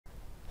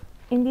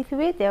In this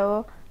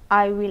video,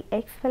 I will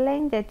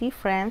explain the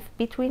difference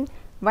between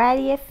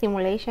various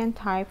simulation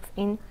types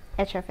in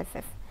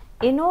HFSS.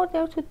 In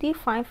order to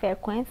define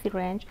frequency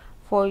range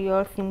for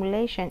your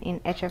simulation in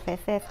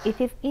HFSS,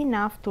 it is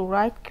enough to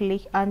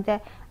right-click on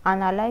the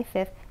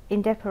analysis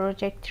in the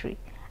project tree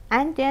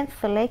and then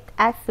select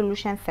Add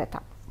Solution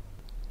Setup.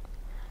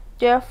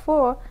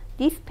 Therefore,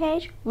 this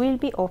page will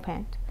be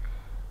opened.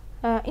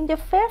 In the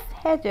first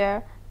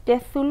header,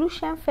 the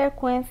solution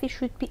frequency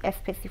should be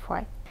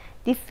specified.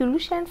 The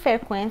solution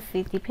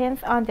frequency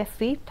depends on the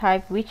sweep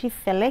type which is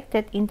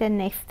selected in the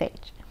next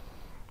stage.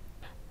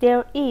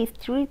 There is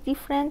 3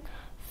 different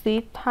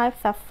sweep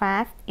types of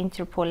fast,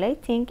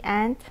 interpolating,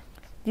 and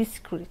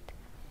discrete.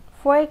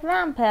 For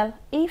example,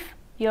 if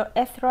your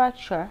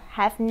structure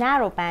has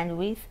narrow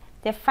bandwidth,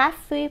 the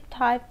fast sweep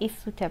type is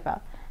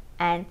suitable,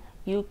 and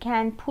you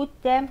can put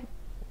the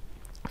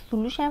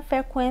solution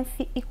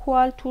frequency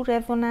equal to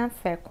resonance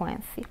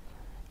frequency.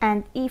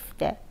 And if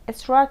the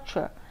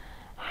structure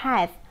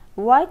has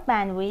wide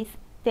bandwidth,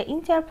 the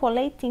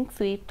interpolating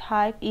sweep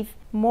type is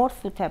more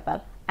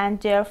suitable, and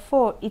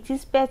therefore it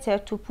is better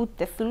to put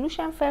the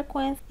solution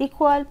frequency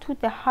equal to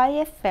the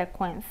highest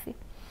frequency.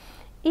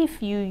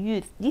 If you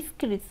use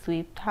discrete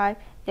sweep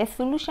type, the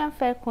solution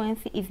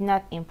frequency is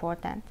not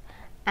important,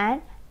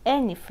 and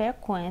any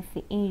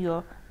frequency in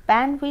your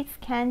bandwidth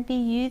can be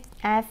used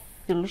as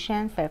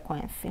solution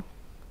frequency.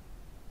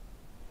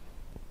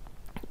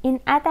 In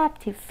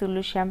adaptive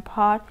solution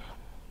part,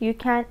 you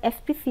can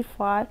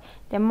specify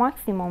the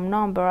maximum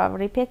number of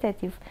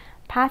repetitive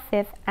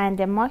passes and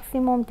the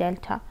maximum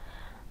delta.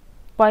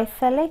 By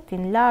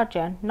selecting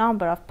larger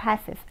number of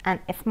passes and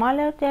a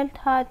smaller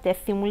delta, the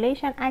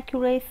simulation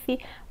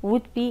accuracy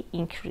would be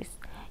increased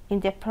in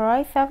the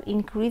price of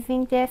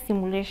increasing the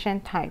simulation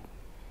type.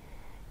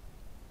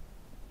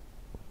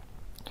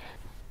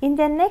 In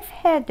the next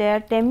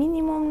header, the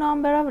minimum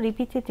number of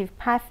repetitive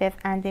passes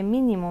and the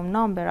minimum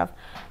number of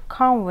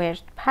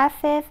converged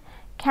passes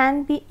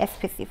can be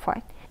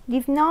specified.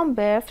 These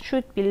numbers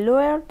should be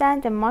lower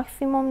than the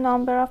maximum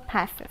number of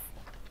passes.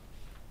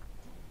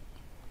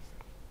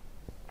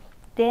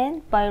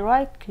 Then, by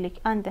right-click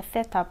on the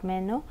Setup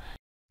menu,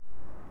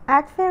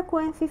 Add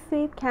Frequency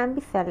Sweep can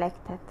be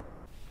selected.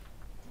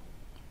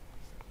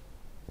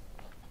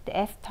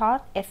 The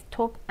start,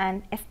 stop,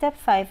 and step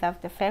size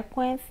of the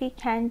frequency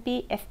can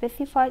be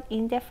specified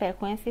in the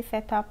Frequency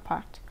Setup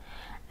part,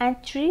 and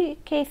 3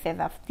 cases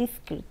of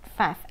discrete,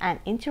 fast, and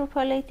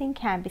interpolating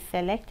can be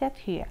selected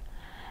here.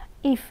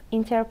 If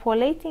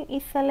interpolating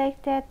is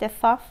selected, the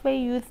software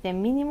uses the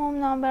minimum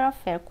number of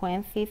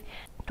frequencies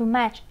to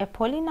match a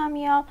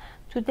polynomial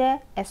to the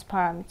S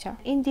parameter.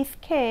 In this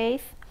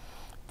case,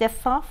 the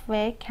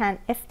software can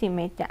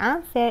estimate the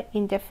answer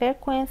in the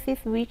frequencies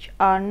which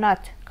are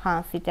not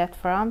considered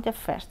from the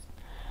first.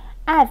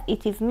 As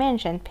it is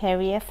mentioned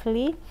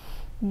previously,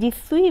 the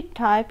sweep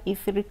type is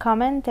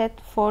recommended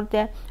for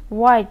the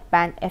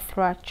wideband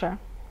structure.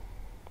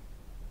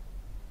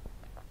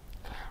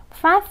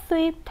 Fast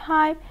sweep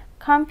type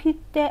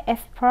computes the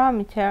S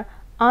parameter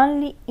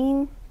only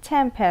in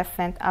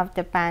 10% of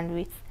the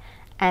bandwidth,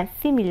 and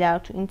similar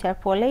to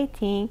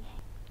interpolating,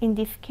 in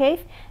this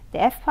case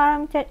the S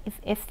parameter is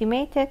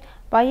estimated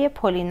by a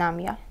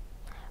polynomial,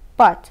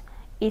 but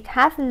it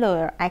has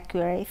lower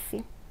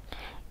accuracy.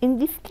 In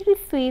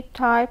discrete sweep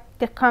type,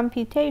 the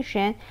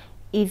computation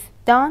is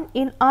done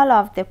in all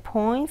of the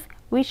points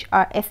which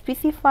are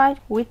specified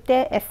with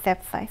the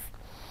step size.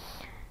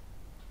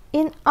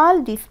 In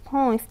all these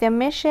points, the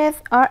meshes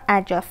are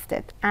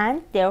adjusted,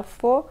 and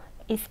therefore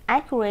its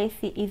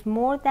accuracy is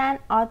more than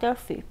other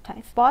sweep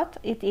types, but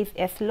it is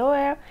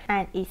slower,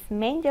 and its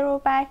main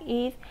drawback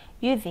is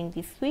using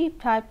the sweep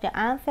type, the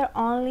answer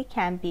only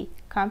can be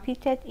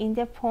computed in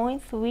the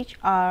points which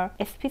are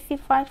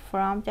specified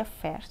from the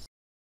first.